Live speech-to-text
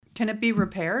Can it be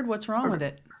repaired? What's wrong with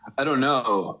it? I don't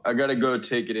know. I got to go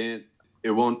take it in. It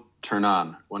won't turn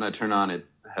on. When I turn on, it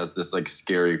has this like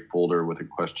scary folder with a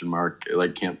question mark. It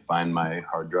like can't find my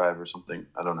hard drive or something.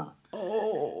 I don't know.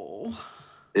 Oh.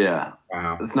 Yeah.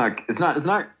 Wow. It's not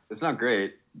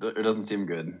great. It doesn't seem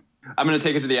good. I'm gonna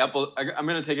take it to the Apple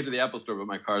store, but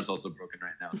my car's also broken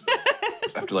right now, so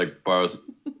I have to like borrow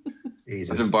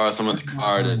someone's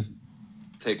car to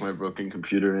take my broken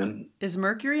computer in. Is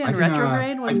Mercury in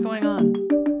retrograde? What's going on?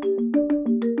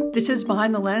 This is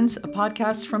Behind the Lens, a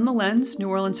podcast from The Lens, New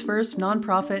Orleans' first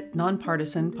nonprofit,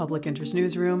 nonpartisan public interest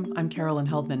newsroom. I'm Carolyn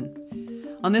Heldman.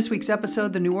 On this week's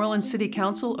episode, the New Orleans City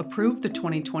Council approved the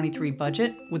 2023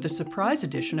 budget with a surprise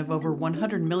addition of over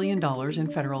 $100 million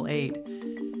in federal aid.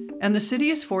 And the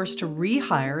city is forced to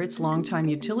rehire its longtime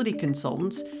utility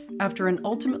consultants after an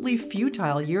ultimately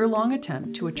futile year-long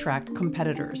attempt to attract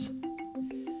competitors.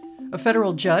 A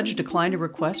federal judge declined a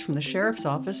request from the sheriff's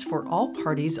office for all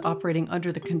parties operating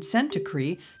under the consent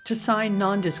decree to sign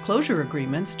non-disclosure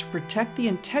agreements to protect the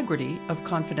integrity of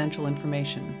confidential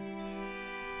information.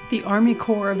 The Army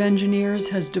Corps of Engineers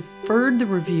has deferred the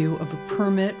review of a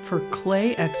permit for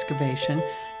clay excavation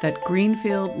that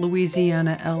Greenfield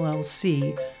Louisiana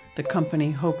LLC, the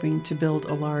company hoping to build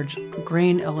a large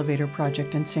grain elevator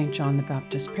project in St. John the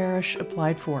Baptist Parish,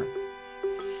 applied for.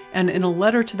 And in a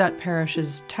letter to that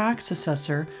parish's tax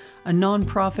assessor, a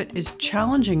nonprofit is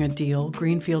challenging a deal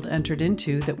Greenfield entered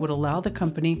into that would allow the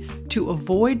company to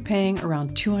avoid paying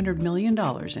around $200 million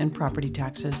in property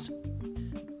taxes.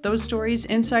 Those stories,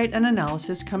 insight, and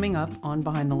analysis coming up on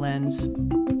Behind the Lens.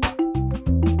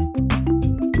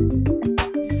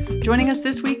 Joining us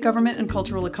this week, government and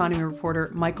cultural economy reporter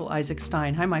Michael Isaac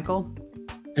Stein. Hi, Michael.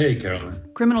 Hey, Carolyn.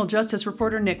 Criminal justice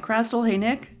reporter Nick Krastel. Hey,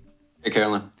 Nick. Hey,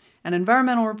 Carolyn. And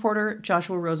environmental reporter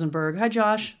Joshua Rosenberg. Hi,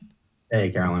 Josh.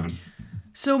 Hey, Carolyn.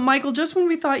 So, Michael, just when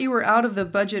we thought you were out of the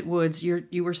budget woods,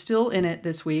 you were still in it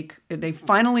this week. They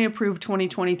finally approved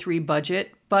 2023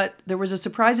 budget, but there was a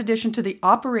surprise addition to the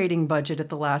operating budget at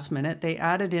the last minute. They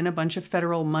added in a bunch of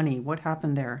federal money. What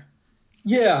happened there?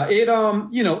 Yeah, it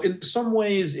in some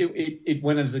ways it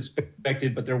went as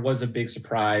expected, but there was a big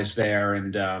surprise there.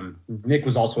 And Nick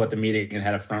was also at the meeting and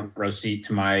had a front row seat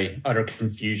to my utter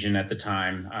confusion at the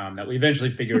time that we eventually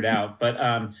figured out.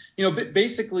 But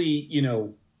basically,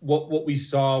 what we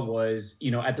saw was,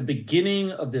 at the beginning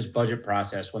of this budget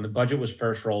process, when the budget was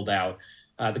first rolled out,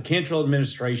 the Cantrell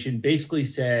administration basically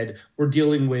said, we're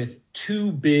dealing with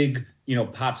two big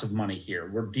pots of money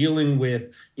here. We're dealing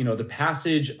with, the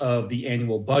passage of the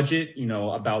annual budget,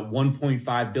 about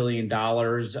 $1.5 billion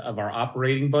of our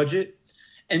operating budget.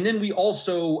 And then we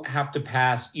also have to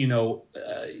pass,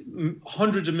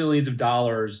 hundreds of millions of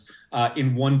dollars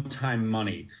in one-time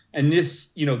money. And this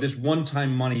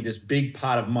one-time money, this big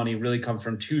pot of money really comes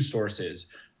from two sources.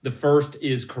 The first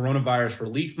is coronavirus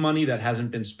relief money that hasn't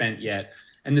been spent yet.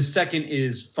 And the second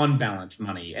is fund balance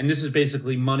money. And this is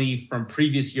basically money from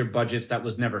previous year budgets that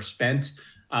was never spent.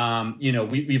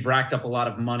 We've racked up a lot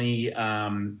of money,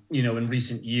 in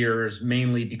recent years,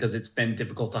 mainly because it's been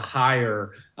difficult to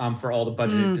hire for all the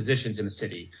budgeted positions in the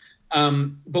city.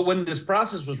 But when this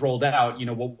process was rolled out,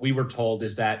 what we were told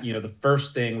is that, the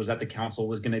first thing was that the council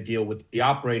was going to deal with the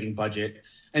operating budget.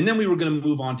 And then we were going to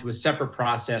move on to a separate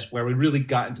process where we really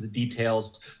got into the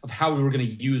details of how we were going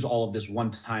to use all of this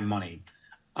one-time money.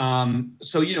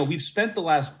 We've spent the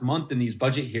last month in these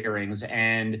budget hearings,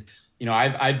 and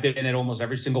I've been at almost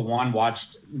every single one,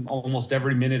 watched almost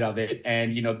every minute of it,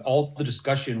 and all the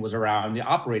discussion was around the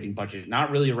operating budget,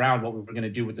 not really around what we were going to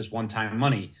do with this one-time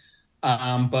money.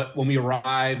 But when we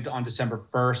arrived on December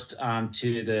 1st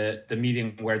to the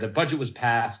meeting where the budget was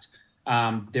passed,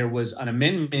 there was an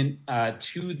amendment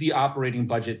to the operating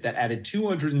budget that added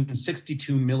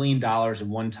 $262 million in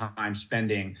one-time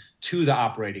spending to the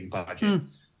operating budget.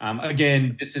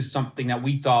 Again, this is something that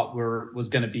we thought was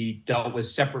going to be dealt with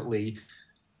separately.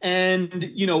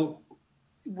 And,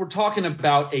 we're talking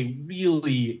about a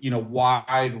really,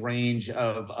 wide range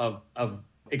of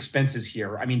expenses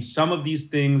here. I mean, some of these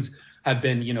things have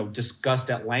been, discussed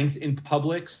at length in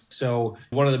public. So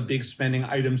one of the big spending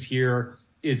items here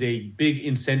is a big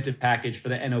incentive package for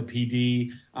the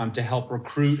NOPD to help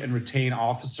recruit and retain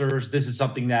officers. This is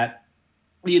something that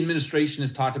the administration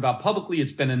has talked about publicly.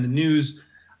 It's been in the news.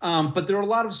 But there are a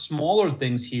lot of smaller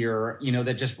things here,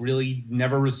 that just really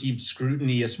never received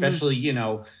scrutiny, especially,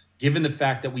 given the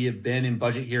fact that we have been in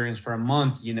budget hearings for a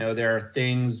month. There are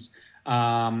things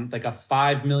like a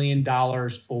 $5 million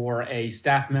for a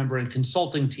staff member and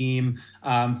consulting team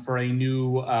for a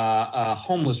new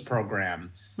homeless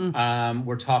program.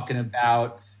 We're talking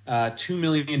about $2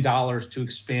 million to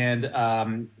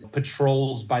expand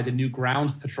patrols by the new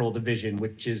Grounds Patrol Division,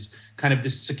 which is kind of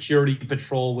this security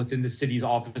patrol within the city's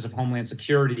Office of Homeland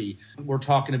Security. We're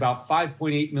talking about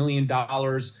 $5.8 million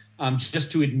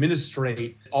just to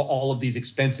administrate all of these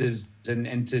expenses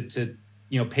and to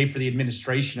pay for the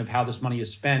administration of how this money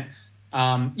is spent.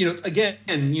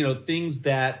 Things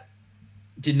that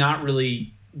did not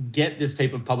really get this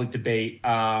type of public debate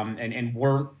and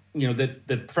weren't,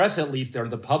 the press at least, or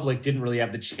the public, didn't really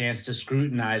have the chance to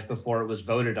scrutinize before it was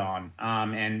voted on.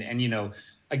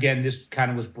 Again, this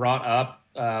kind of was brought up,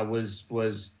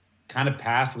 was kind of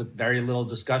passed with very little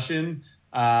discussion.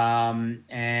 That's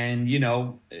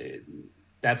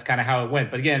kind of how it went.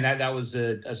 But again, that was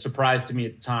a surprise to me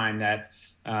at the time that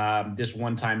this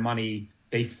one-time money,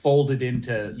 they folded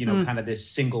into, kind of this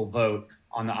single vote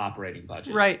on the operating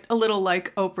budget. Right. A little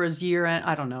like Oprah's year-end.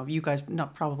 I don't know. You guys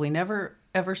probably never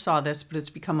ever saw this, but it's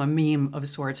become a meme of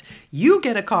sorts. You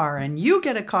get a car and you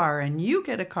get a car and you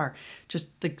get a car. Just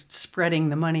like spreading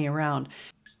the money around.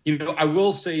 I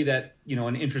will say that,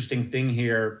 an interesting thing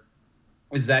here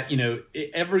is that,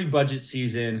 every budget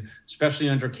season, especially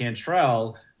under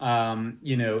Cantrell,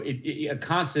 a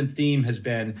constant theme has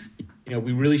been,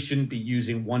 we really shouldn't be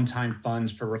using one-time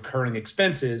funds for recurring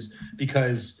expenses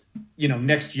because,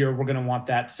 next year we're going to want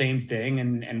that same thing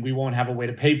and we won't have a way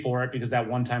to pay for it because that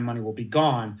one-time money will be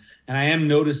gone. And I am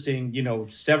noticing,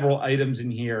 several items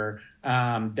in here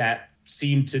that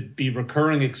seem to be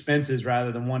recurring expenses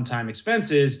rather than one-time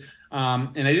expenses.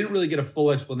 And I didn't really get a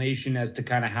full explanation as to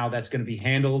kind of how that's going to be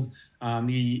handled. An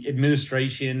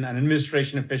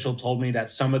administration official told me that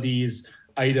some of these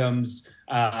items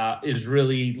is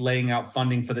really laying out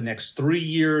funding for the next 3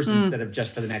 years instead of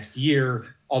just for the next year.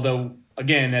 Although,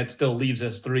 again, that still leaves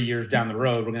us 3 years down the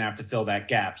road. We're going to have to fill that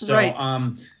gap. So, right.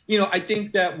 I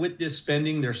think that with this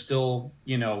spending, there's still,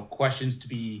 questions to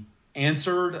be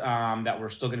answered that we're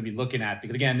still going to be looking at.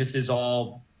 Because, again, this is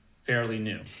all fairly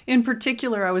new. In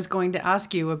particular, I was going to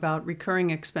ask you about recurring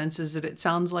expenses, that it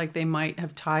sounds like they might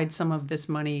have tied some of this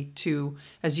money to,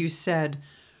 as you said,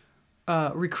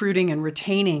 recruiting and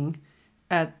retaining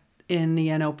in the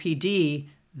NOPD.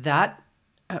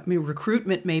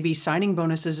 Recruitment may be signing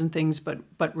bonuses and things,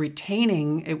 but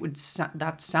retaining,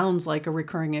 that sounds like a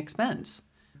recurring expense.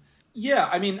 Yeah,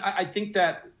 I think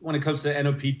that when it comes to the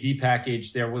NOPD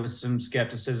package, there was some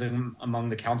skepticism among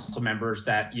the council members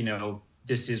that,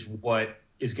 this is what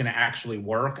is going to actually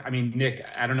work. Nick,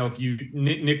 I don't know if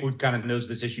Nick would kind of knows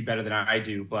this issue better than I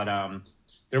do, but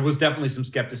there was definitely some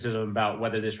skepticism about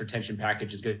whether this retention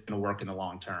package is going to work in the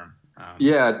long term.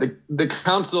 The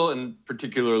council, and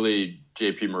particularly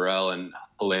JP Morrell and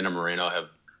Elena Moreno, have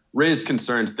raised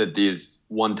concerns that these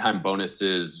one-time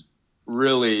bonuses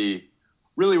really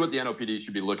what the NOPD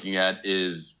should be looking at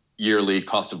is yearly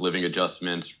cost of living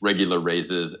adjustments, regular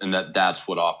raises, and that's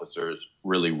what officers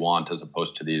really want as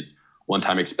opposed to these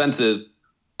one-time expenses.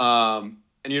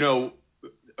 Originally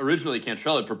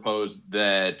Cantrell had proposed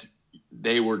that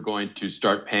they were going to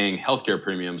start paying healthcare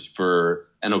premiums for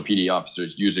NOPD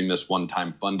officers using this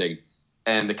one-time funding.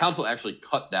 And the council actually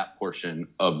cut that portion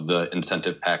of the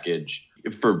incentive package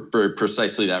for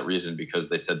precisely that reason, because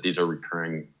they said these are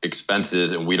recurring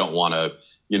expenses and we don't want to,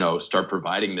 start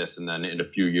providing this and then in a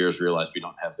few years realize we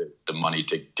don't have the money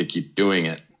to keep doing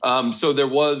it. So there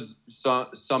was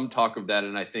some talk of that.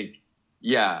 And I think,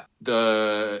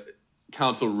 the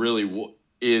council really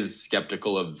is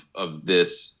skeptical of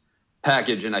this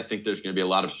package. And I think there's going to be a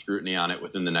lot of scrutiny on it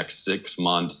within the next 6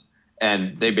 months.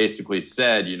 And they basically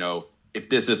said, if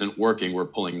this isn't working, we're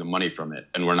pulling the money from it.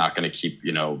 And we're not going to keep,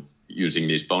 using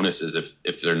these bonuses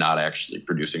if they're not actually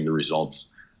producing the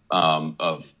results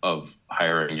of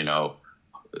hiring,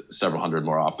 several hundred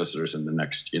more officers in the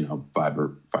next, 5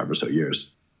 or so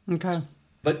years. Okay.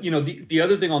 But, the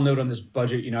other thing I'll note on this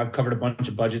budget, I've covered a bunch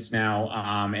of budgets now,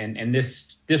 and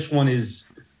this one is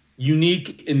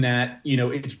unique in that,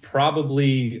 it's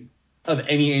probably, of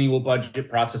any annual budget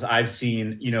process I've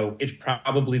seen, it's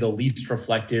probably the least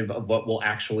reflective of what we'll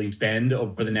actually spend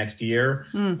over the next year.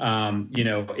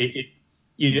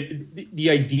 The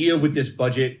idea with this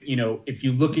budget, if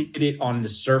you look at it on the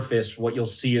surface, what you'll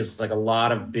see is like a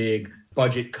lot of big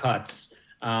budget cuts,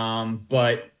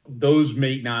 but those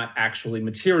may not actually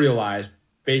materialize.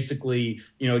 Basically,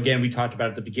 again, we talked about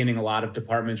at the beginning, a lot of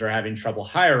departments are having trouble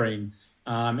hiring.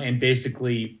 And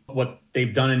basically what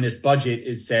they've done in this budget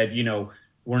is said,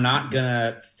 we're not going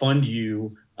to fund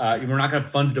you. We're not going to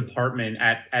fund a department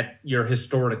at your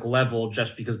historic level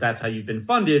just because that's how you've been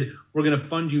funded. We're going to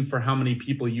fund you for how many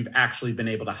people you've actually been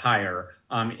able to hire,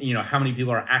 how many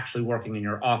people are actually working in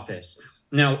your office.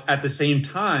 Now, at the same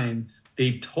time,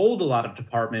 they've told a lot of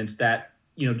departments that,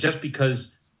 just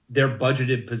because their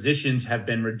budgeted positions have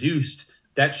been reduced,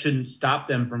 that shouldn't stop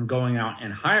them from going out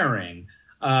and hiring.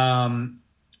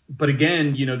 But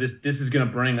again, this is going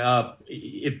to bring up,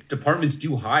 if departments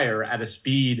do hire at a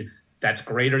speed that's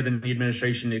greater than the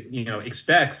administration,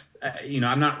 expects,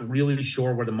 I'm not really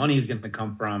sure where the money is going to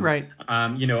come from. Right.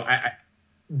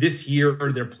 This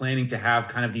year, they're planning to have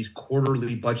kind of these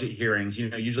quarterly budget hearings.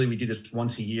 Usually we do this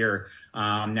once a year.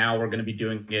 Now we're going to be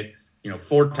doing it,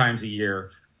 4 times a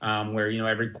year, where,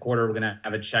 every quarter we're going to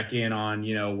have a check-in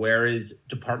on, where is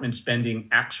department spending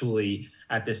actually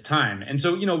at this time. And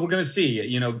so, we're going to see,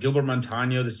 Gilbert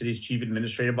Montano, the city's chief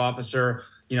administrative officer,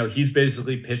 he's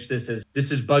basically pitched this as, this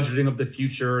is budgeting of the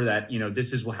future, that,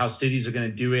 this is how cities are going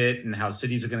to do it and how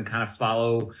cities are going to kind of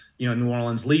follow, New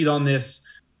Orleans' lead on this.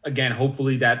 Again,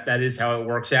 hopefully that is how it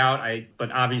works out.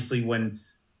 But obviously when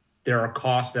there are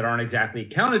costs that aren't exactly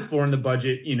accounted for in the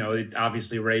budget, it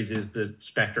obviously raises the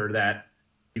specter that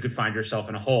you could find yourself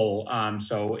in a hole.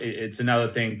 So it's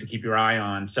another thing to keep your eye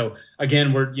on. So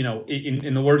again, we're,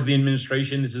 in the words of the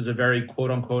administration, this is a very quote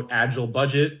unquote agile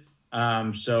budget.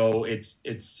 So it's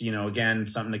again,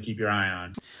 something to keep your eye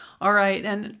on. All right.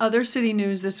 And other city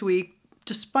news this week,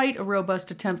 despite a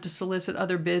robust attempt to solicit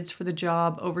other bids for the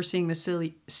job overseeing the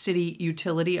city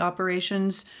utility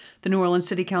operations, the New Orleans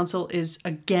City Council is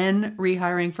again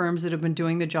rehiring firms that have been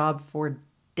doing the job for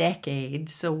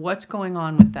decades. So what's going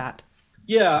on with that?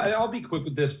 Yeah, I'll be quick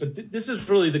with this, but this is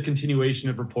really the continuation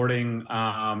of reporting.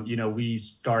 We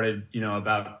started,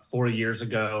 about 4 years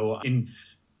ago. In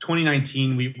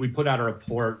 2019, we put out a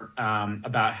report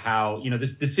about how,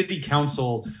 the city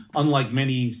council, unlike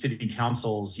many city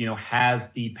councils, has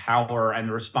the power and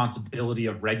the responsibility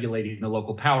of regulating the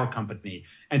local power company,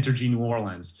 Entergy New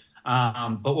Orleans.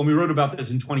 But when we wrote about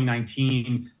this in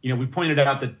 2019, we pointed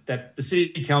out that the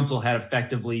city council had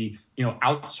effectively,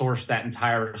 outsourced that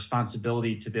entire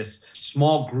responsibility to this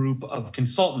small group of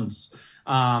consultants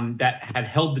that had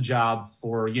held the job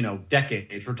for,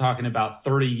 decades. We're talking about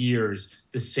 30 years.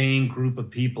 The same group of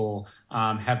people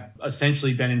have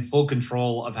essentially been in full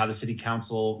control of how the city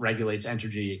council regulates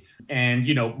Entergy. And,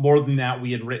 more than that,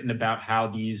 we had written about how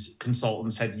these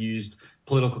consultants had used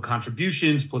political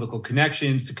contributions, political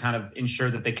connections to kind of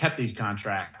ensure that they kept these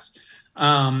contracts.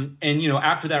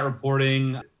 After that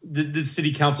reporting, the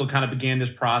city council kind of began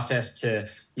this process to,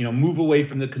 move away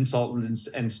from the consultants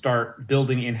and start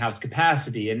building in-house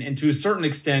capacity. And to a certain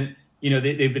extent,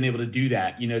 they've been able to do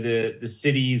that. The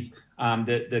cities,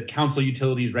 the council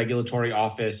utilities regulatory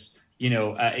office,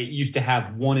 it used to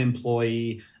have 1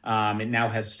 employee. It now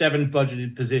has 7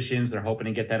 budgeted positions. They're hoping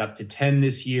to get that up to 10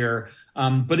 this year.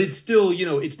 But it's still,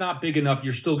 it's not big enough.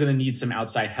 You're still going to need some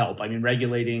outside help. I mean,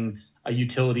 regulating a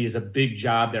utility is a big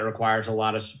job that requires a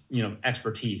lot of,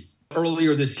 expertise.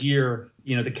 Earlier this year,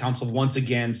 the council once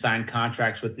again signed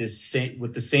contracts with the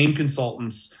same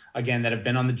consultants, again, that have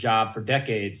been on the job for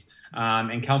decades.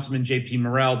 And Councilman J.P.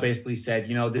 Morrell basically said,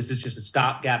 this is just a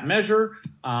stopgap measure.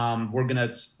 We're going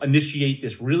to initiate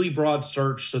this really broad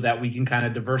search so that we can kind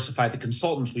of diversify the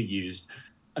consultants we used.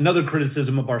 Another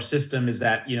criticism of our system is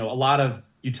that, a lot of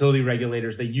utility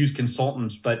regulators, they use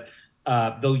consultants, but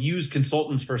they'll use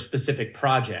consultants for specific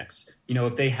projects.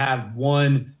 If they have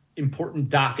one important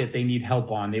docket they need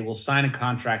help on, they will sign a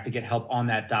contract to get help on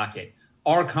that docket.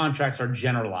 Our contracts are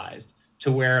generalized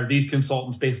to where these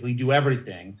consultants basically do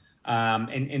everything.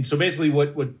 And so basically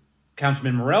what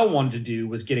Councilman Morrell wanted to do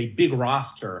was get a big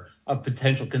roster of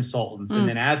potential consultants. And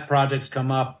then as projects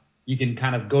come up, you can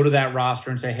kind of go to that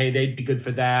roster and say, hey, they'd be good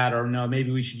for that. Or no,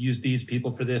 maybe we should use these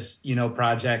people for this,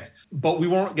 project. But we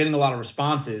weren't getting a lot of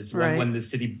responses when the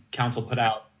city council put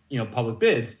out, public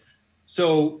bids.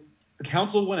 So the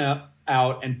council went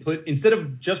out and instead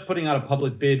of just putting out a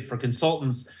public bid for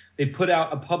consultants, they put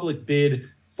out a public bid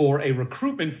for a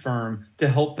recruitment firm to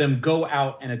help them go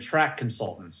out and attract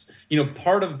consultants.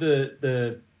 Part of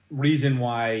the reason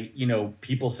why,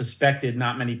 people suspected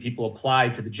not many people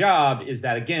applied to the job is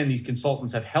that, again, these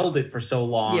consultants have held it for so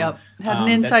long. Yep. Had an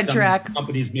inside track.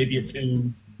 Companies maybe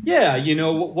assume,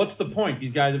 what's the point?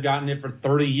 These guys have gotten it for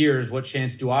 30 years. What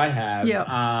chance do I have? Yep.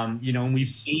 And we've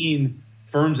seen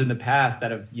firms in the past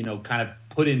that have, kind of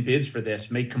put in bids for this,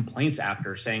 make complaints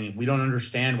after saying, we don't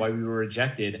understand why we were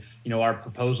rejected. Our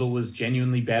proposal was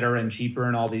genuinely better and cheaper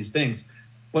and all these things.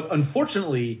 But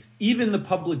unfortunately, even the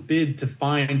public bid to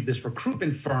find this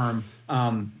recruitment firm,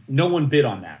 no one bid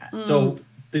on that. So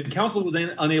the council was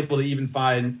unable to even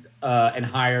find and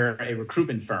hire a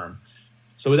recruitment firm.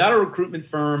 So without a recruitment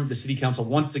firm, the city council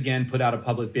once again put out a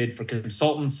public bid for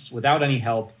consultants without any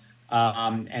help.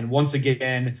 And once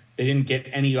again, they didn't get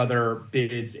any other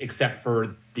bids except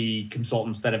for the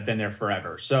consultants that have been there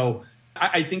forever. So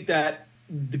I think that,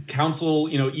 the council,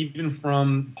 even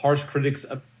from harsh critics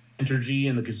of Entergy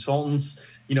and the consultants,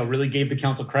 really gave the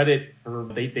council credit for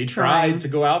they tried to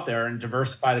go out there and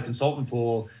diversify the consultant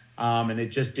pool, and it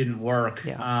just didn't work.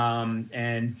 Yeah.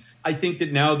 And I think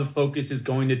that now the focus is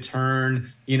going to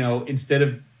turn, instead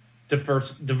of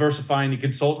diversifying the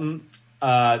consultants,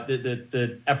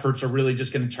 the efforts are really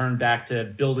just going to turn back to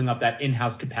building up that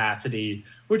in-house capacity,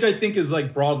 which I think is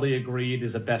like broadly agreed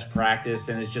is a best practice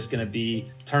and is just going to be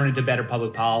turned into better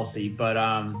public policy. But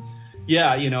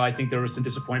I think there was some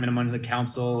disappointment among the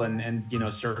council and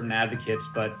certain advocates,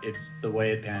 but it's the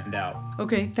way it panned out.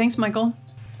 Okay, thanks, Michael.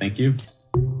 Thank you.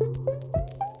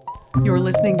 You're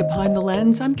listening to Behind the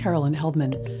Lens. I'm Carolyn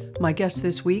Heldman. My guest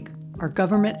this week, our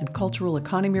government and cultural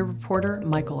economy reporter,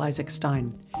 Michael Isaac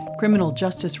Stein, criminal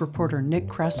justice reporter, Nick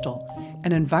Krestel,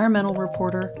 and environmental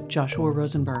reporter, Joshua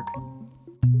Rosenberg.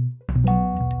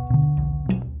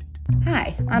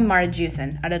 Hi, I'm Marta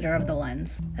Jewson, editor of The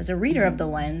Lens. As a reader of The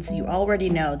Lens, you already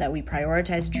know that we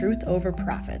prioritize truth over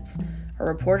profits. Our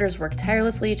reporters work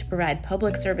tirelessly to provide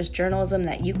public service journalism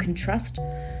that you can trust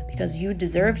because you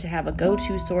deserve to have a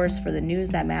go-to source for the news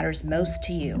that matters most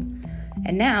to you.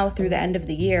 And now, through the end of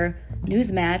the year,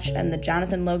 Newsmatch and the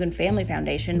Jonathan Logan Family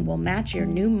Foundation will match your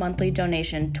new monthly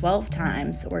donation 12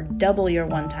 times or double your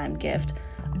one-time gift,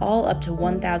 all up to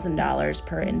 $1,000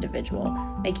 per individual,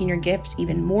 making your gift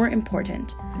even more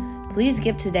important. Please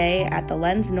give today at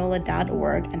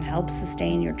thelensnola.org and help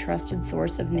sustain your trusted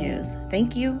source of news.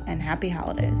 Thank you and happy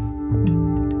holidays.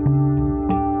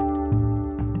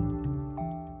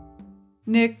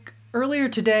 Nick, earlier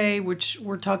today, which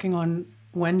we're talking on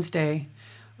Wednesday,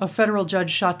 a federal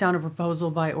judge shot down a proposal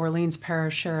by Orleans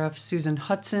Parish Sheriff Susan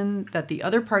Hudson that the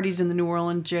other parties in the New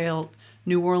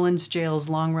Orleans jail's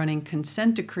long-running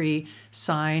consent decree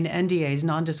sign NDAs,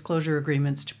 non-disclosure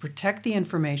agreements, to protect the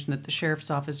information that the sheriff's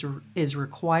office is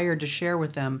required to share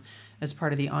with them as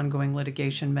part of the ongoing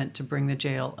litigation meant to bring the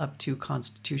jail up to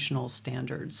constitutional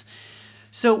standards.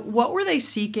 So what were they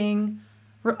seeking?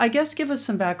 I guess give us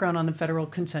some background on the federal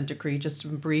consent decree, just a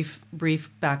brief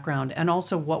background, and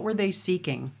also what were they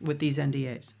seeking with these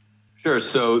NDAs? Sure.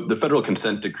 So the federal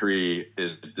consent decree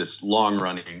is this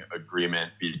long-running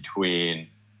agreement between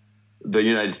the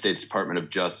United States Department of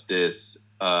Justice,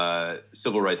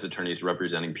 civil rights attorneys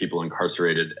representing people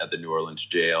incarcerated at the New Orleans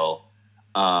jail,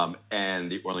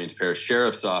 and the Orleans Parish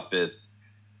Sheriff's Office,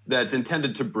 that's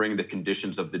intended to bring the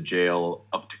conditions of the jail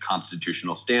up to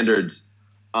constitutional standards.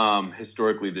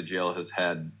 Historically, the jail has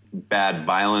had bad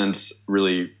violence,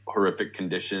 really horrific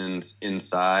conditions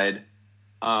inside.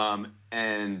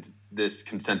 And this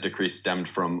consent decree stemmed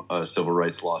from a civil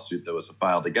rights lawsuit that was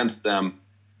filed against them.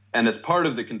 And as part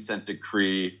of the consent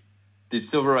decree, the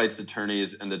civil rights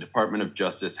attorneys and the Department of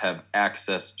Justice have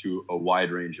access to a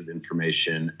wide range of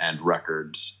information and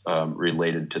records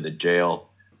related to the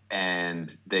jail.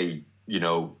 And they,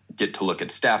 get to look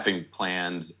at staffing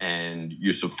plans and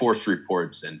use of force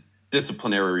reports and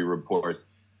disciplinary reports,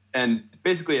 and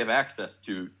basically have access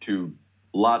to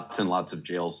lots and lots of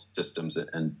jail systems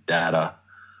and data.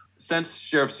 Since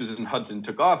Sheriff Susan Hudson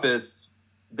took office,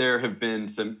 there have been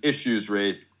some issues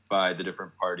raised by the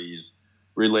different parties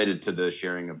related to the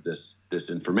sharing of this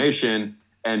information.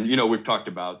 And, we've talked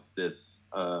about this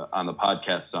on the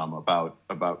podcast some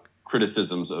about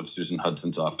criticisms of Susan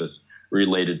Hudson's office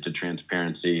related to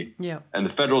transparency. Yeah. And the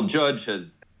federal judge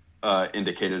has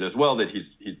indicated as well that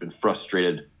he's been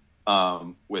frustrated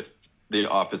with the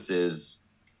office's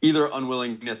either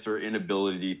unwillingness or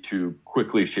inability to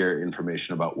quickly share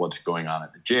information about what's going on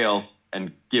at the jail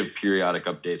and give periodic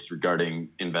updates regarding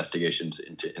investigations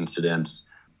into incidents.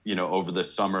 Over the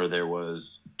summer, there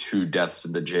was 2 deaths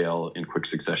in the jail in quick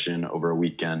succession over a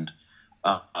weekend.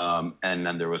 And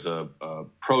then there was a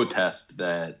protest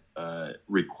that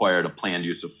required a planned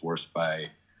use of force by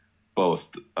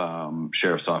both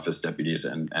sheriff's office deputies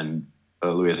and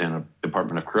Louisiana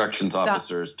Department of Corrections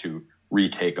officers to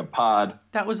retake a pod.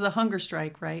 That was the hunger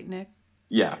strike, right, Nick?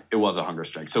 Yeah, it was a hunger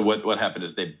strike. So what happened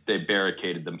is they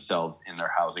barricaded themselves in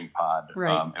their housing pod,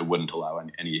 right, and wouldn't allow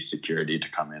any security to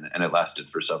come in. And it lasted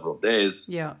for several days.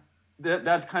 Yeah.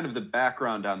 That's kind of the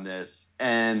background on this.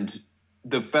 And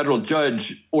the federal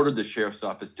judge ordered the sheriff's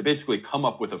office to basically come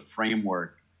up with a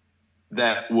framework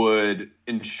that would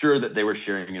ensure that they were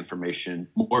sharing information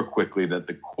more quickly, that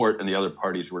the court and the other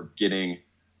parties were getting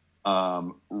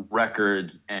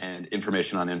records and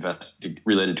information on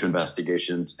related to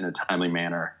investigations in a timely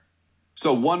manner.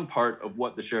 So one part of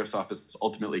what the sheriff's office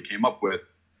ultimately came up with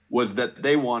was that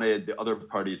they wanted the other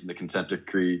parties in the consent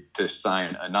decree to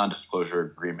sign a non-disclosure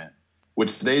agreement,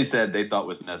 which they said they thought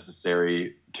was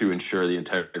necessary to ensure the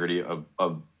integrity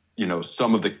of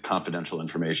some of the confidential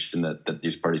information that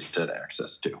these parties had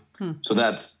access to. So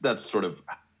that's sort of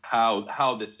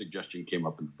how this suggestion came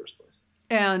up in the first place.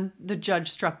 And the judge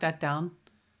struck that down.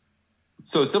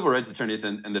 So civil rights attorneys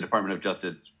and the Department of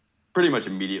Justice pretty much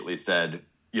immediately said,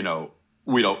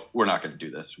 we're not going to do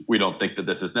this. We don't think that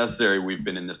this is necessary. We've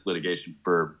been in this litigation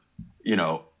for,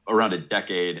 around a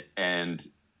decade, and,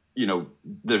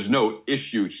 there's no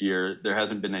issue here. There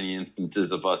hasn't been any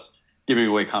instances of us giving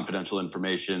away confidential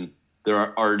information. There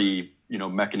are already,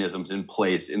 mechanisms in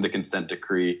place in the consent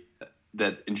decree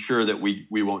that ensure that we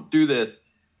won't do this.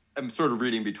 I'm sort of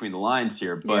reading between the lines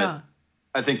here, but yeah.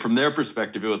 I think from their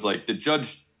perspective, it was like the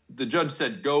judge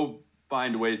said, go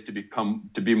find ways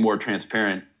to be more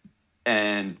transparent.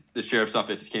 And the sheriff's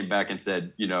office came back and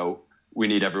said, we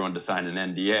need everyone to sign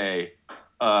an NDA.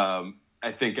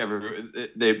 I think they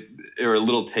were a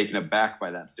little taken aback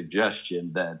by that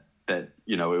suggestion that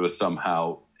it was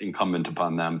somehow incumbent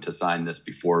upon them to sign this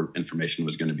before information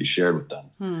was going to be shared with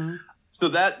them. So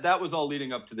that was all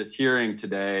leading up to this hearing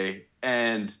today.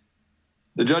 And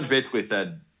the judge basically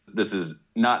said, this is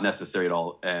not necessary at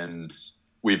all. And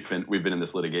we've been in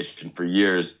this litigation for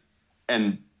years,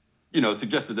 and,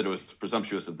 suggested that it was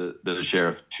presumptuous of the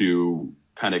sheriff to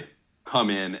kind of come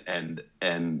in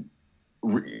and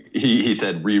he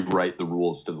said, rewrite the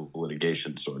rules to the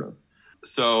litigation, sort of.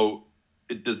 So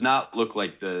it does not look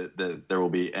like there will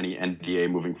be any NDA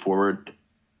moving forward.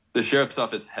 The sheriff's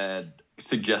office had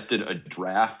suggested a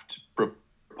draft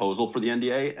proposal for the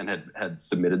NDA and had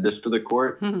submitted this to the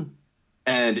court.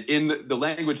 And in the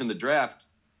language in the draft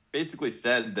basically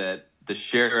said that the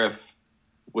sheriff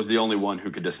was the only one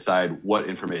who could decide what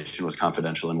information was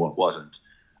confidential and what wasn't.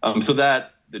 So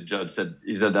that the judge said,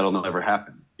 that'll never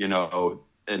happen,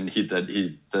 and he said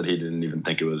he didn't even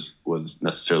think it was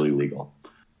necessarily legal.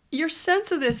 Your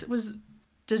sense of this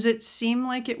does it seem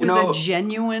like it was a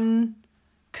genuine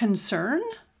concern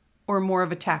or more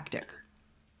of a tactic?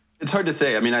 It's hard to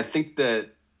say. I mean, I think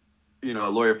that, a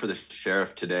lawyer for the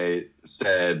sheriff today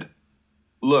said,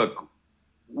 look,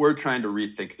 we're trying to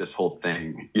rethink this whole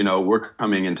thing. We're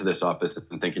coming into this office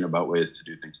and thinking about ways to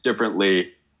do things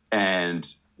differently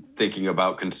and thinking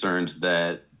about concerns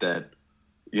that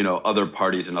other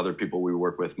parties and other people we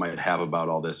work with might have about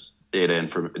all this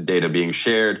data being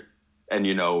shared. And,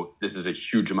 this is a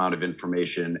huge amount of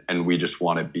information, and we just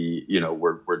want to be,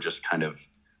 we're just kind of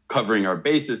covering our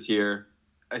bases here.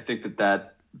 I think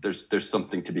that there's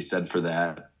something to be said for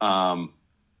that.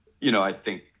 I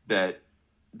think that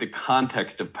the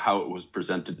context of how it was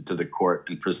presented to the court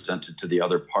and presented to the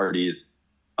other parties,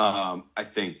 I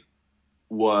think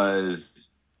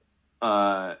was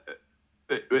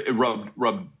it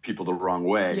rubbed people the wrong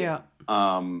way. Yeah.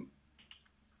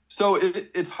 So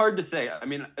it's hard to say. I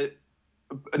mean,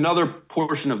 another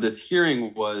portion of this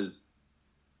hearing was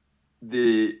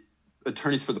the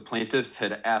attorneys for the plaintiffs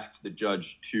had asked the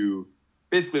judge to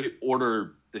basically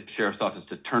order the sheriff's office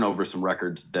to turn over some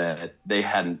records that they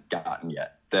hadn't gotten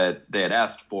yet, that they had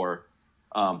asked for,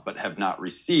 but have not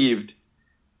received.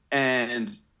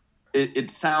 And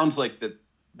it sounds like that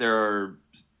there are,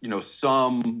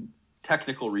 some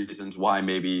technical reasons why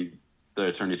maybe the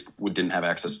attorneys didn't have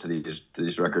access to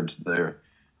these records.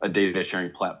 A data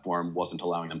sharing platform wasn't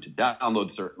allowing them to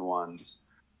download certain ones.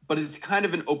 But it's kind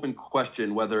of an open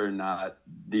question whether or not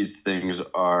these things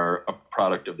are a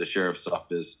product of the sheriff's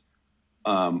office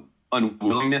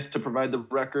unwillingness to provide the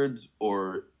records,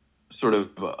 or sort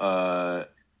of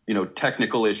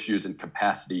technical issues and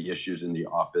capacity issues in the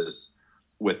office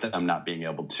with them not being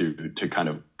able to kind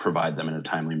of provide them in a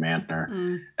timely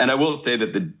manner. And I will say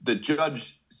that the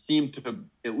judge seemed to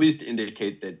at least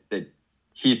indicate that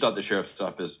he thought the sheriff's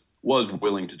office was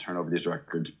willing to turn over these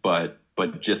records, but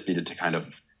just needed to kind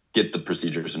of get the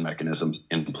procedures and mechanisms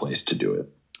in place to do it.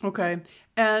 Okay.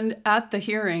 And at the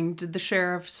hearing, did the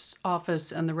sheriff's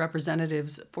office and the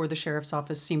representatives for the sheriff's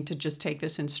office seem to just take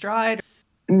this in stride?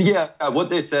 Yeah, what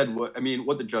they said, what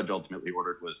the judge ultimately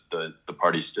ordered was the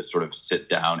parties to sort of sit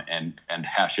down and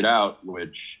hash it out,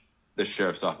 which the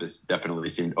sheriff's office definitely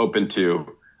seemed open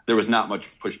to. There was not much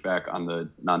pushback on the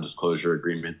non-disclosure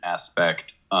agreement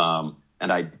aspect,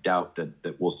 and I doubt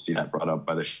that we'll see that brought up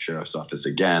by the sheriff's office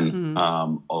again,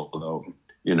 although,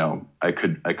 I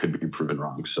could be proven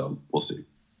wrong, so we'll see.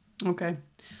 Okay.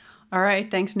 All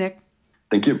right. Thanks, Nick.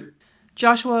 Thank you.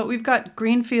 Joshua, we've got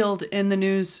Greenfield in the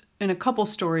news in a couple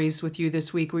stories with you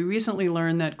this week. We recently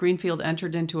learned that Greenfield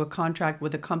entered into a contract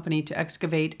with a company to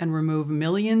excavate and remove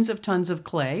millions of tons of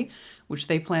clay, which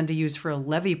they plan to use for a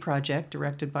levee project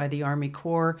directed by the Army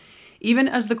Corps, even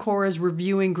as the Corps is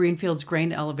reviewing Greenfield's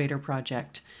grain elevator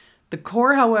project. The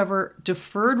Corps, however,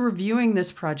 deferred reviewing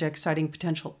this project, citing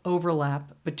potential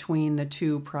overlap between the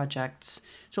two projects.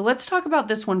 So let's talk about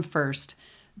this one first.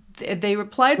 They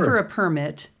applied for a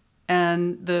permit,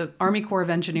 and the Army Corps of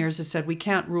Engineers has said, we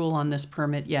can't rule on this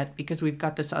permit yet because we've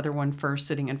got this other one first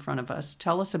sitting in front of us.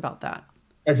 Tell us about that.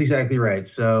 That's exactly right.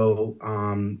 So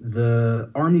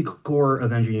the Army Corps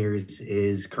of Engineers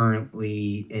is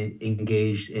currently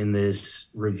engaged in this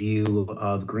review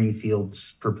of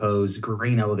Greenfield's proposed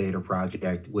grain elevator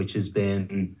project, which has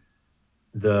been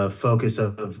the focus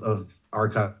of our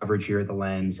coverage here at the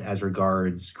Lens as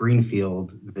regards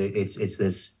Greenfield. It's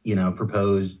this,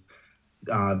 proposed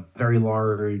very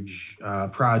large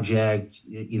project,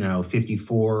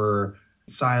 54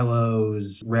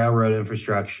 silos, railroad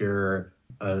infrastructure,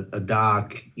 a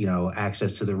dock,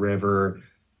 access to the river.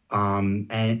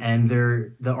 And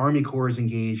the Army Corps is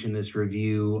engaged in this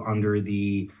review under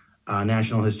the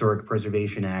National Historic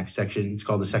Preservation Act it's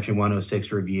called the Section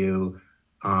 106 review,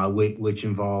 which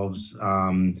involves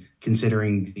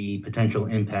considering the potential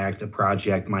impact a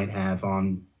project might have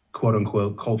on quote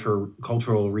unquote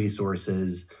cultural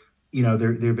resources.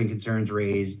 There have been concerns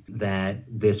raised that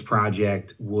this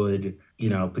project would,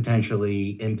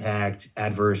 potentially impact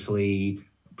adversely,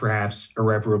 perhaps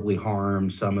irreparably harm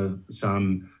some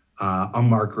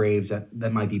unmarked graves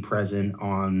that might be present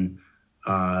on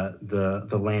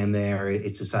the land there.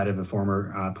 It's the site of a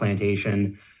former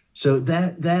plantation. So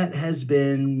that has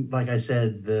been, like I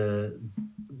said, the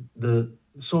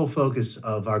sole focus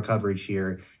of our coverage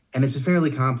here. And it's a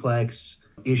fairly complex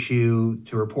issue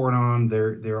to report on.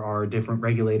 There are different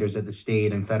regulators at the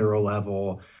state and federal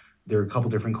level. There are a couple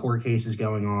different court cases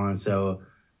going on. So,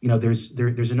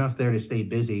 there's enough there to stay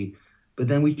busy. But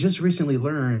then we just recently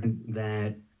learned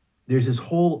that there's this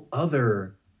whole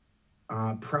other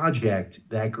project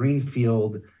that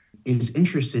Greenfield is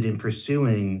interested in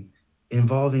pursuing,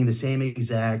 involving the same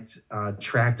exact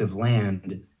tract of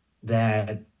land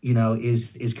that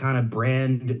is kind of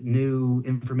brand new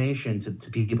information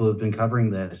to people who've been covering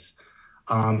this.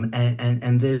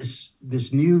 And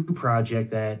this new project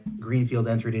that Greenfield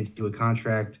entered into a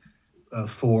contract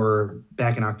for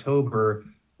back in October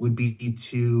would be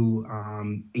to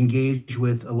engage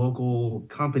with a local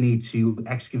company to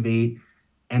excavate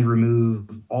and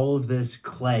remove all of this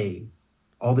clay,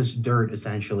 all this dirt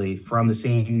essentially from the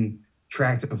same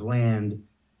tract of land.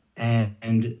 And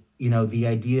the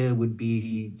idea would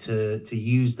be to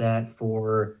use that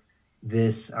for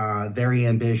this very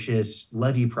ambitious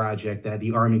levee project that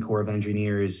the Army Corps of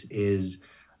Engineers is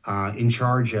in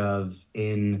charge of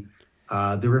in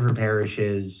the river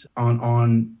parishes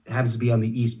happens to be on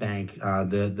the east bank.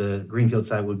 The Greenfield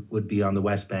side would be on the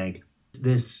west bank.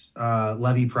 This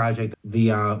levee project,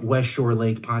 the West Shore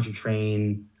Lake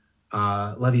Pontchartrain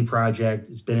levee project,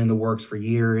 has been in the works for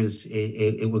years.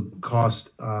 It would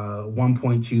cost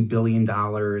 $1.2 billion.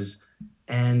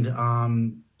 And,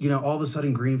 all of a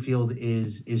sudden Greenfield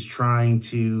is trying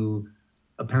to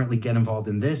apparently get involved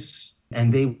in this,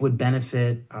 and they would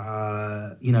benefit,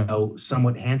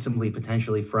 somewhat handsomely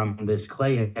potentially from this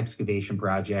clay excavation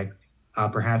project,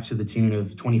 perhaps to the tune of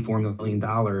 $24 million.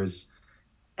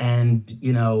 And,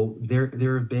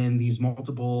 there have been these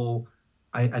multiple,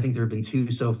 I think there have been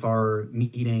two so far,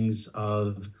 meetings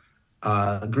of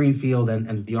Greenfield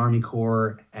and the Army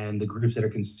Corps and the groups that are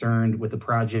concerned with the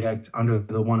project under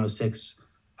the 106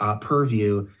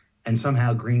 purview. And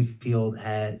somehow Greenfield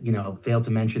had, failed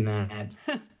to mention that.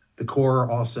 The Corps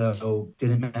also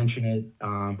didn't mention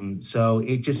it. So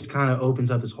it just kind of opens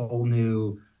up this whole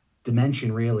new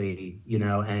dimension, really,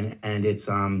 and it's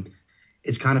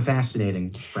kind of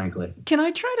fascinating, frankly. Can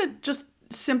I try to just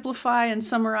simplify and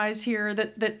summarize here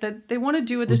that they want to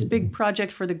do this big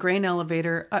project for the grain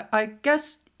elevator? I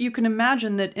guess you can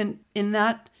imagine that in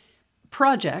that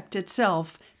project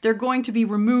itself, they're going to be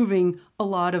removing a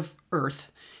lot of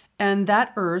earth. And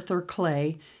that earth or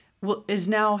clay is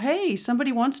now, hey,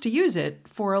 somebody wants to use it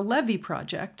for a levee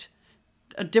project,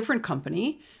 a different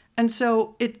company. And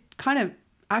so it kind of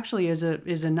actually is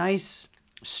a nice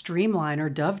streamline or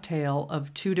dovetail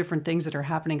of two different things that are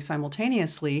happening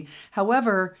simultaneously.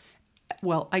 However,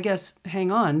 well, I guess,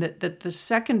 hang on, that the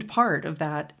second part of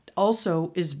that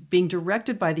also is being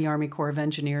directed by the Army Corps of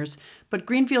Engineers, but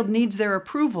Greenfield needs their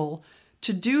approval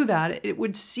to do that. It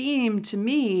would seem to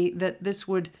me that this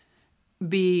would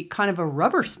be kind of a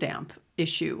rubber stamp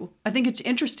issue. I think it's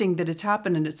interesting that it's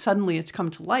happened and suddenly it's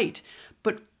come to light,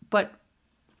 but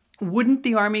wouldn't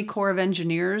the Army Corps of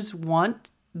Engineers want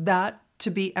that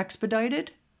to be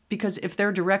expedited? Because if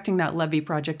they're directing that levee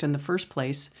project in the first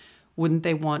place, wouldn't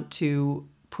they want to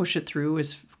push it through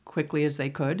as quickly as they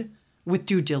could, with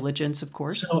due diligence, of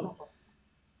course?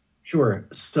 Sure.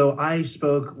 So I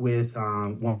spoke with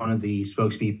one of the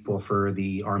spokespeople for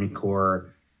the Army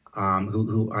Corps,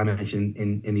 who I mentioned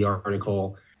in the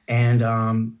article, and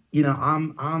I'm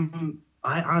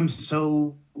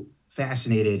so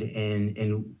fascinated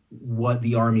in what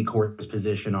the Army Corps'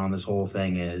 position on this whole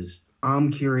thing is.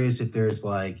 I'm curious if there's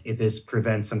if this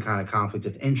prevents some kind of conflict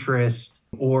of interest,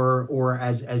 or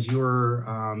as you're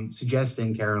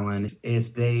suggesting, Carolyn,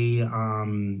 if they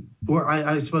or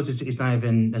I suppose it's not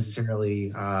even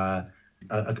necessarily a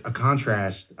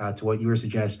contrast to what you were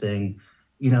suggesting.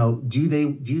 Do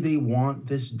they want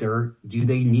this dirt? Do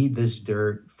they need this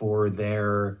dirt for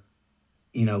their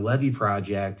levee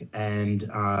project? And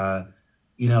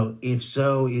if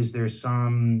so, is there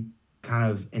some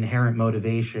kind of inherent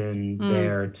motivation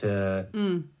there to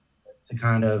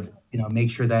kind of make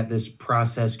sure that this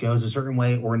process goes a certain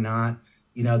way or not?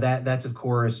 That's of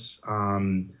course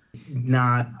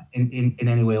not in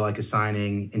any way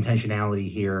assigning intentionality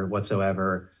here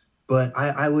whatsoever. But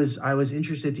I was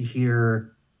interested to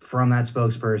hear from that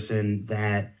spokesperson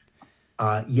that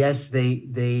yes,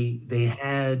 they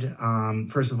had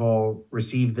first of all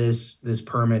received this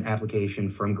permit application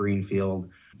from Greenfield.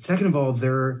 Second of all,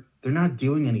 they're not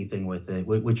doing anything with it,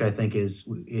 which I think is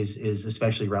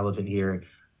especially relevant here.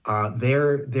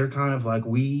 They're kind of like,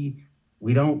 we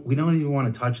don't even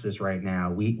want to touch this right now.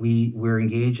 We're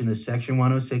engaged in the Section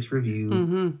 106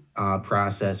 review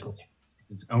process,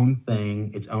 its own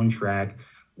thing, its own track.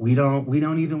 We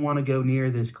don't even want to go near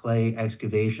this clay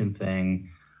excavation thing.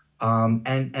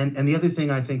 And the other thing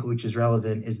I think which is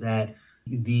relevant is that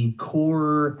the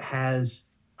Corps has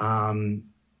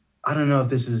I don't know if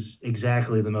this is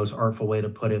exactly the most artful way to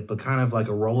put it, but kind of like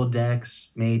a Rolodex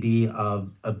maybe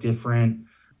of different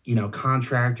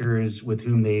contractors with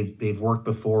whom they've worked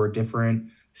before, different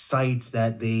sites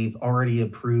that they've already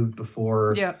approved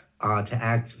before. Yep. To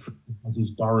act as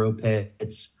these borrow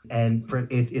pits. And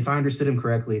if I understood him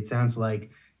correctly, it sounds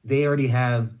like they already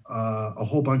have a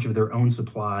whole bunch of their own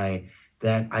supply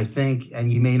that I think,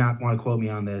 and you may not want to quote me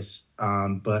on this,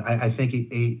 but I think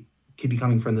it could be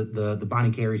coming from the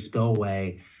Bonnie Carey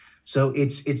spillway. So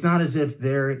it's not as if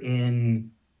they're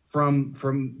in, from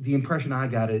the impression I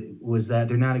got, it was that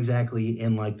they're not exactly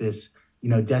in this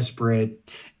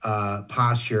desperate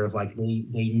posture of they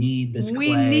need this we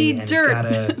clay. Need and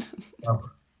dirt.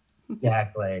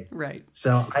 Exactly. Right.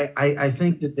 So I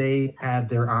think that they have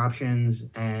their options,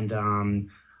 and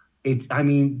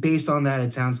based on that,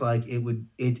 it sounds like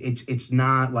it's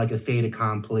not like a fait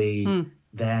accompli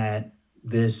that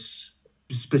this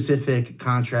specific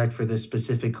contract for this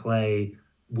specific clay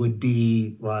would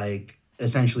be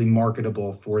essentially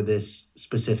marketable for this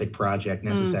specific project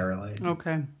necessarily.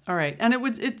 Okay. All right. And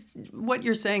it's what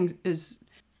you're saying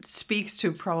speaks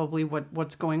to probably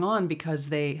what's going on, because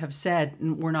they have said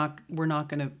we're not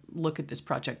going to look at this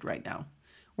project right now.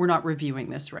 We're not reviewing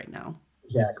this right now.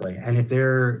 Exactly. And if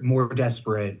they're more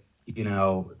desperate,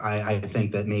 I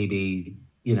think that maybe,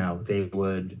 they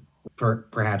would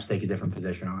perhaps take a different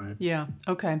position on it. Yeah.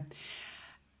 Okay.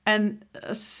 And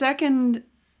a second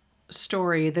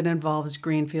story that involves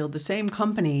Greenfield, the same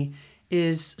company,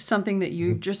 is something that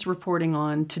you're just reporting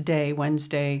on today,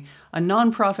 Wednesday. A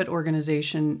nonprofit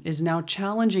organization is now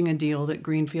challenging a deal that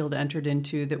Greenfield entered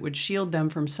into that would shield them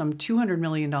from some $200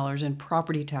 million in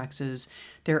property taxes.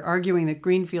 They're arguing that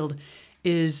Greenfield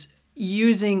is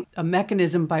using a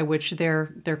mechanism by which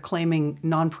they're claiming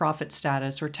nonprofit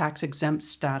status or tax-exempt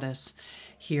status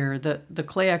here. The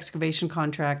clay excavation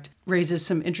contract raises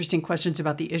some interesting questions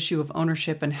about the issue of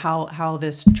ownership and how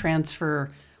this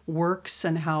transfer works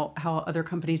and how other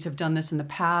companies have done this in the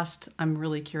past. I'm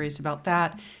really curious about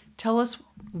that. Tell us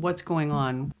what's going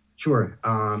on. Sure.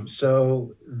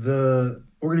 So the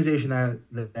organization that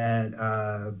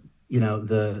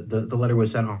the letter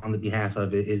was sent on the behalf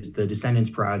of is the Descendants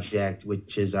Project,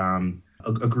 which is a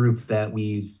group that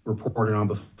we've reported on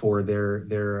before.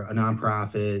 They're a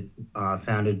nonprofit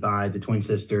founded by the twin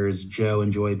sisters Joe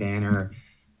and Joy Banner,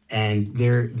 and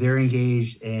they're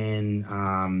engaged in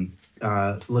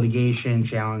litigation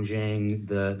challenging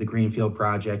the Greenfield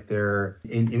project. They're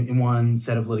in one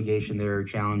set of litigation, they're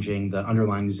challenging the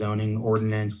underlying zoning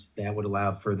ordinance that would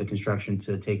allow for the construction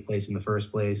to take place in the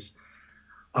first place.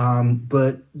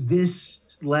 But this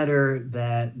letter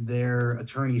that their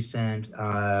attorney sent,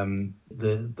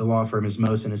 the law firm is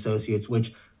Mosen Associates,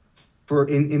 which,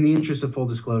 in the interest of full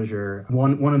disclosure,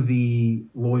 one of the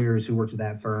lawyers who works at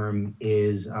that firm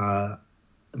is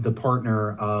the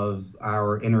partner of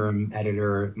our interim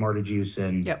editor, Marta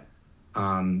Jewson. Yep.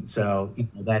 So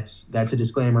that's a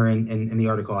disclaimer in the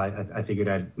article. I figured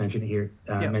I'd mention it here.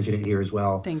 Yep. Mention it here as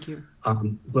well. Thank you.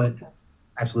 But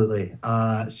Absolutely.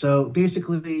 So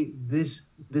basically, this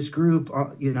group,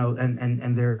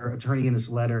 and their attorney in this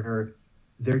letter,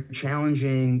 they're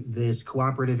challenging this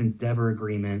cooperative endeavor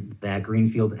agreement that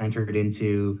Greenfield entered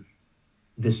into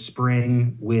this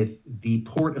spring with the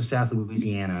Port of South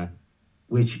Louisiana,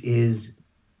 which is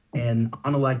an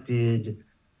unelected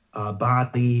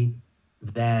body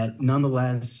that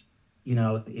nonetheless,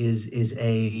 is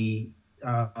a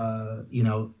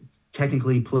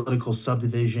technically political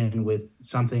subdivision with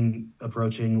something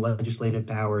approaching legislative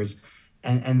powers,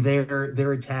 and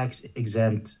they're a tax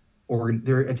exempt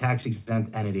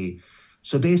entity.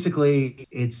 So basically,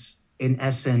 it's in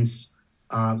essence,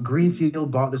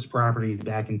 Greenfield bought this property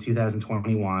back in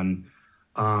 2021.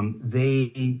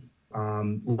 They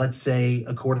let's say,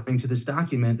 according to this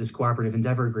document, this cooperative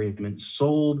endeavor agreement,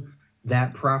 sold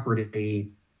that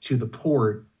property to the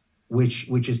port, which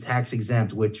is tax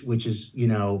exempt, which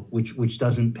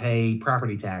doesn't pay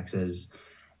property taxes,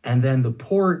 and then the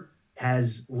port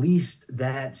has leased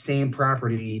that same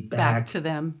property back to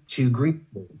them, to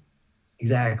Greenfield.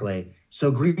 Exactly.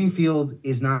 So Greenfield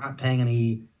is not paying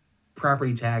any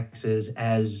property taxes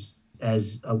as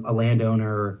a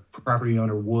landowner, property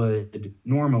owner would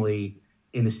normally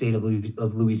in the state of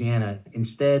Louisiana.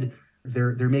 Instead,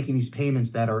 they're making these payments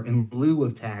that are in lieu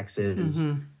of taxes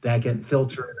that get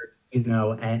filtered,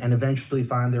 and eventually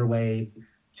find their way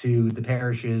to the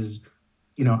parish's,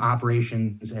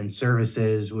 operations and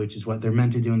services, which is what they're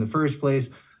meant to do in the first place.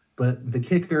 But the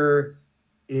kicker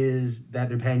is that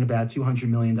they're paying about $200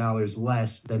 million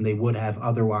less than they would have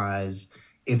otherwise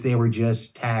if they were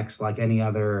just taxed like any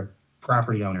other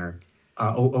property owner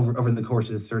over the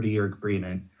course of the 30-year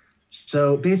agreement.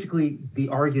 So basically, the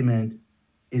argument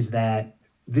is that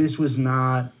this was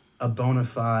not a bona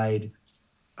fide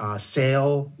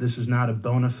sale. This was not a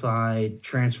bona fide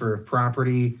transfer of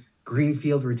property.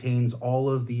 Greenfield retains all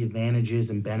of the advantages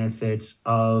and benefits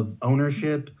of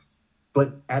ownership,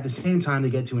 but at the same time, they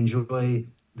get to enjoy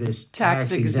this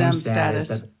tax exempt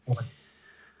status.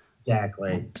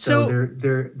 Exactly. So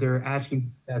they're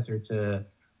asking the assessor to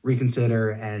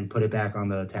reconsider and put it back on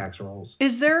the tax rolls.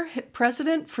 Is there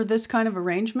precedent for this kind of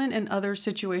arrangement in other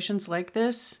situations like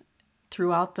this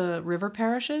throughout the river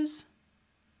parishes?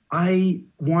 I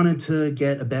wanted to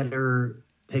get a better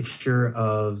picture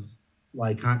of,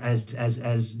 like,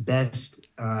 as best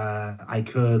I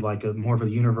could, like a more of a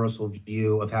universal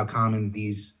view of how common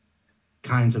these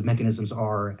kinds of mechanisms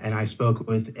are. And I spoke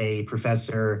with a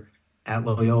professor at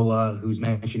Loyola who's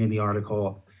mentioned in the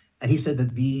article, and he said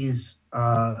that these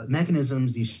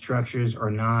mechanisms, these structures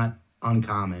are not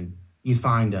uncommon. You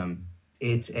find them.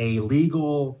 It's a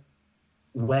legal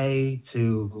way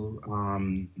to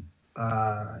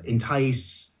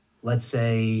entice, let's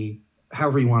say,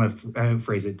 however you want to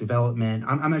phrase it, development.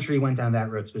 I'm not sure he went down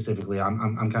that road specifically.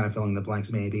 I'm kind of filling the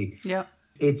blanks maybe. Yeah.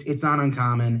 It's not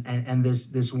uncommon, and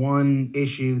this one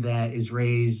issue that is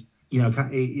raised,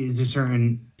 is a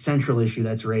certain central issue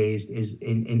that's raised is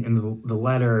in the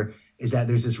letter, is that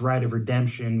there's this right of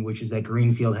redemption, which is that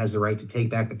Greenfield has the right to take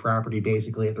back the property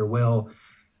basically at their will.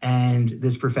 And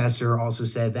this professor also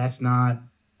said that's not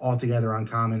altogether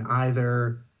uncommon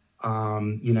either.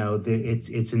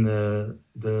 It's in the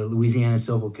Louisiana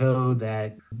Civil Code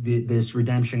that this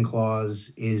redemption clause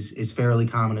is fairly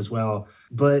common as well.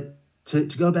 But to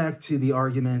go back to the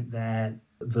argument that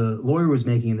the lawyer was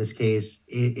making in this case,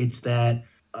 it's that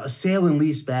a sale and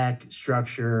leaseback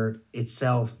structure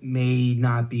itself may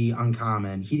not be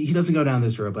uncommon. He doesn't go down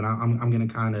this road, but I'm going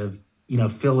to kind of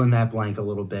fill in that blank a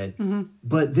little bit. Mm-hmm.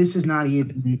 But this is not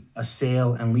even a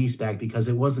sale and leaseback because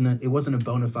it wasn't a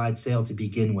bona fide sale to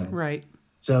begin with. Right.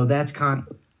 So that's kind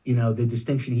of the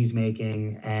distinction he's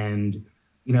making, and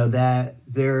that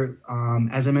they're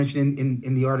as I mentioned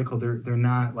in the article, they're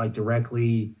not like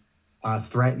directly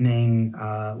threatening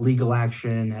legal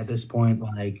action at this point,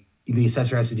 like the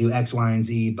assessor has to do X, Y, and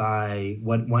Z by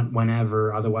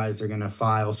whenever, otherwise they're going to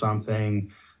file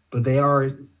something. But they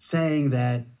are saying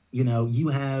that, you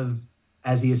have,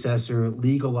 as the assessor,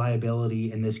 legal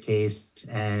liability in this case.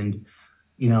 And,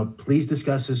 please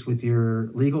discuss this with your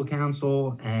legal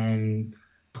counsel, and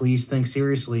please think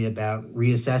seriously about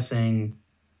reassessing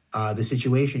the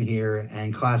situation here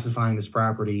and classifying this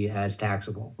property as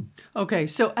taxable. Okay,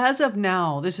 so as of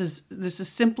now, this is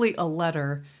simply a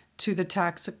letter to the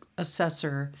tax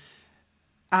assessor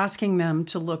asking them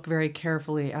to look very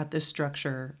carefully at this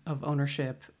structure of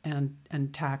ownership and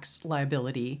tax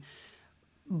liability.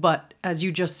 But as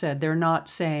you just said, they're not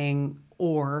saying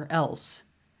or else.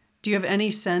 Do you have any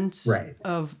sense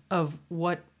of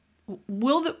what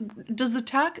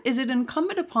is it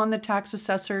incumbent upon the tax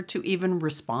assessor to even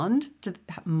respond to,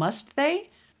 must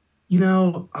they?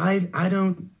 I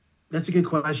don't. That's a good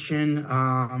question.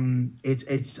 I'm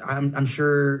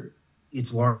sure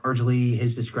it's largely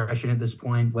his discretion at this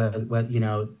point.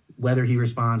 Whether he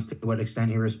responds, to what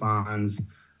extent he responds,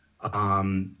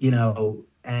 and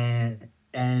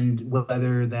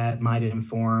whether that might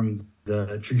inform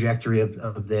the trajectory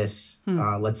of this,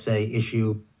 let's say,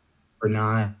 issue or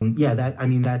not. Yeah,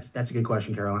 that's a good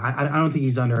question, Carolyn. I don't think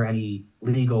he's under any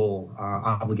legal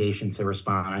obligation to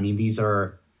respond. I mean, these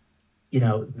are,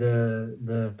 the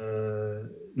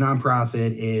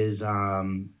nonprofit is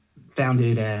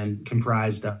founded and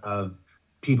comprised of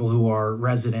people who are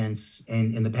residents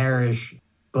in the parish,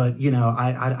 but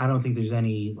I don't think there's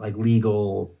any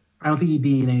legal. I don't think he'd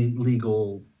be in any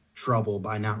legal trouble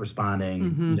by not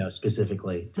responding,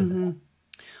 specifically to that.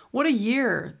 What a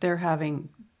year they're having,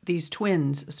 these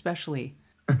twins especially.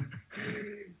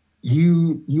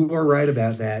 You are right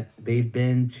about that. They've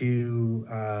been to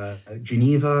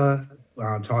Geneva,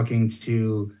 talking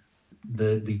to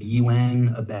the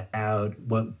UN about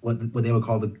what they would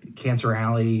call the Cancer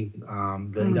Alley,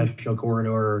 the industrial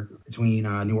corridor between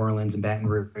New Orleans and Baton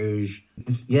Rouge.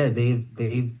 Yeah, they've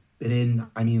been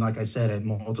in, like I said, at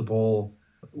multiple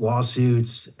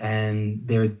lawsuits, and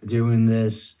they're doing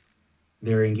this.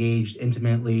 They're engaged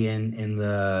intimately in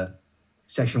the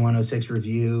Section 106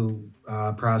 review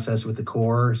process with the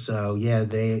Corps. So yeah,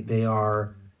 they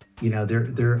are.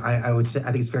 I would say,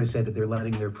 I think it's fair to say that they're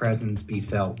letting their presence be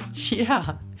felt.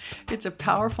 Yeah, it's a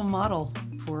powerful model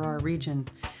for our region.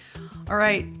 All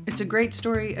right, it's a great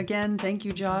story. Again, thank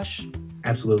you, Josh.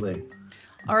 Absolutely.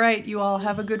 All right, you all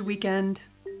have a good weekend.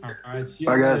 All right, see you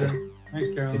Bye, guys.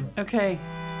 Thanks, Carolyn. Okay.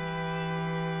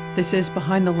 This is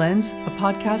Behind the Lens, a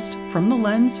podcast from The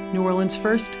Lens, New Orleans'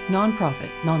 first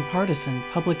nonprofit, nonpartisan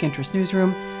public interest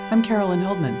newsroom. I'm Carolyn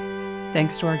Heldman.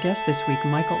 Thanks to our guests this week,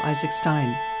 Michael Isaac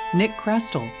Stein, Nick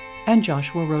Krastel, and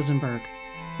Joshua Rosenberg.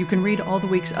 You can read all the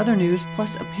week's other news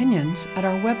plus opinions at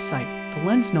our website,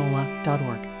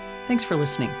 thelensnola.org. Thanks for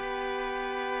listening.